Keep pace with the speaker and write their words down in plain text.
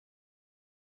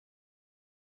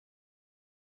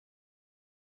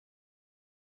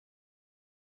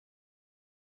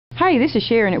Hey, this is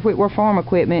Sharon at Whitworth Farm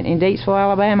Equipment in Deatsville,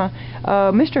 Alabama.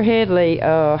 Mr. Headley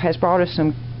has brought us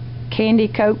some candy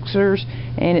coaxers,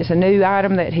 and it's a new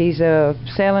item that he's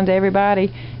selling to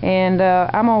everybody, and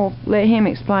I'm going to let him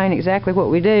explain exactly what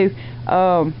we do.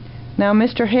 Now,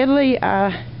 Mr. Headley,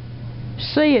 I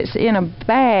see it's in a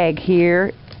bag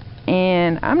here,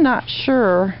 and I'm not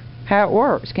sure how it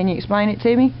works. Can you explain it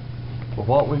to me? Well,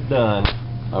 what we've done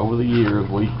over the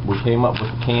years, we came up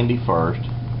with the candy first,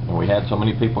 and we had so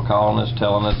many people calling us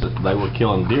telling us that they were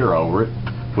killing deer over it,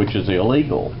 which is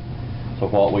illegal. So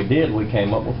what we did, we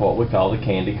came up with what we call the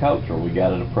candy coaxer. We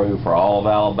got it approved for all of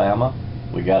Alabama.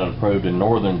 We got it approved in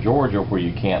northern Georgia, where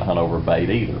you can't hunt over bait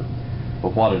either.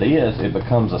 But what it is, it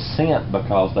becomes a scent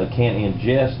because they can't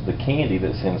ingest the candy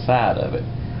that's inside of it.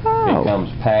 Oh. It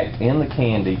comes packed in the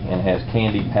candy and has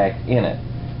candy packed in it.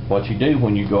 What you do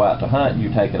when you go out to hunt, you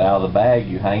take it out of the bag,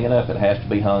 you hang it up. It has to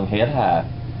be hung head high.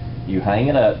 You hang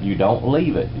it up, you don't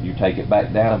leave it. You take it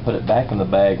back down and put it back in the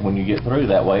bag when you get through.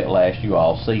 That way it lasts you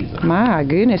all season. My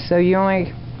goodness, so you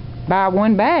only buy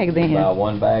one bag then? You buy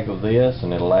one bag of this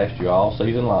and it'll last you all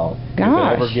season long.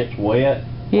 Gosh. If it ever gets wet,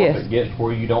 yes. Or if it gets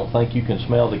where you don't think you can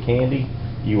smell the candy,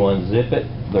 you unzip it.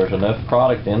 There's enough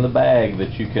product in the bag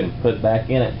that you can put back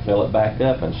in it, fill it back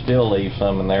up, and still leave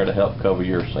some in there to help cover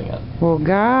your scent. Well,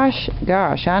 gosh,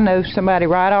 I know somebody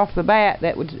right off the bat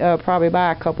that would probably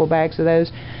buy a couple bags of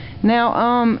those.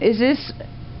 Now, is this,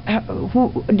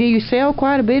 do you sell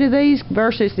quite a bit of these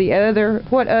versus the other?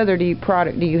 What other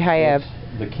product do you have?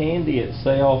 The candy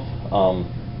itself,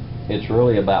 it's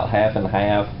really about half and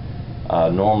half.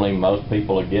 Normally most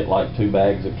people will get like 2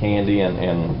 bags of candy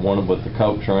and one with the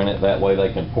coaxer in it. That way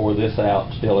they can pour this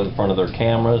out still in front of their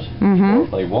cameras. Or if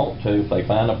they want to, if they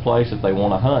find a place that they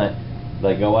want to hunt,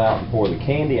 they go out and pour the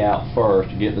candy out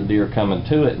first to get the deer coming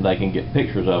to it, and they can get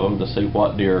pictures of them to see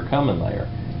what deer are coming there.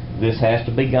 This has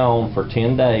to be gone for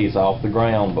 10 days off the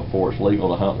ground before it's legal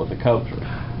to hunt with the coaxer.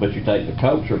 But you take the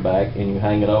coaxer back and you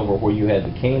hang it over where you had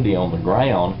the candy on the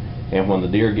ground, and when the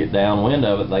deer get downwind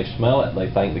of it, they smell it,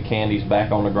 they think the candy's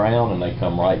back on the ground, and they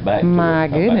come right back to it. My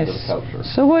goodness. Back to the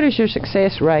coaxer. So what is your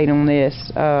success rate on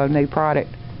this new product?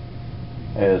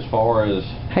 As far as...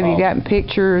 Have you gotten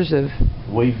pictures of...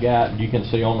 We've got, you can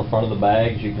see on the front of the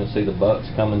bags, you can see the bucks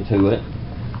coming to it.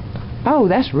 Oh,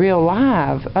 that's real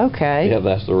live. Okay. Yeah,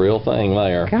 that's the real thing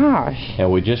there. Gosh.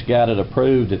 And we just got it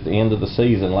approved at the end of the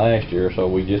season last year, so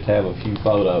we just have a few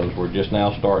photos. We're just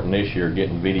now starting this year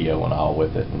getting video and all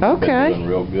with it. And okay. We've been doing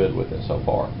real good with it so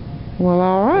far. Well,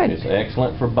 all right. It's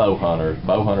excellent for bow hunters.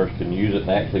 Bow hunters can use it and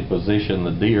actually position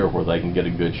the deer where they can get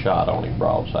a good shot on him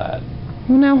broadside.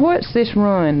 Well, now, what's this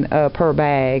run per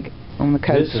bag on the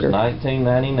coaxer? This is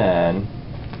 $19.99.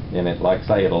 And it, like I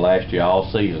say, it'll last you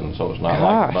all season, so it's not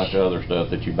like a bunch of other stuff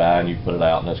that you buy and you put it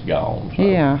out and it's gone. So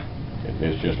yeah.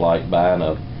 It's just like buying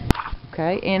a...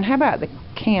 Okay, and how about the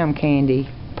cam candy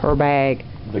per bag?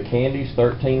 The candy's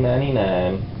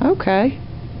 $13.99. Okay.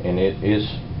 And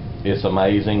it's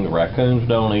amazing. The raccoons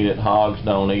don't eat it, hogs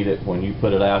don't eat it. When you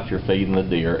put it out, you're feeding the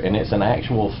deer. And it's an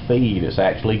actual feed. It's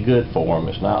actually good for them.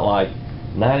 It's not like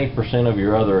 90% of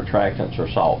your other attractants are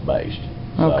salt-based.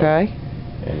 So, okay.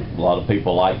 and a lot of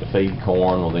people like to feed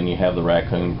corn. Well, then you have the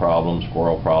raccoon problems,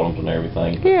 squirrel problems, and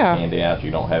everything. Put yeah. the candy out,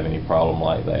 you don't have any problem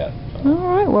like that. So.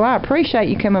 All right. Well, I appreciate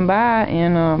you coming by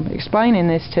and explaining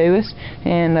this to us.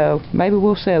 And maybe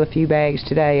we'll sell a few bags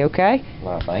today, okay?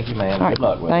 Well, thank you, ma'am. All right. Good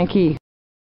luck with it. Thank you.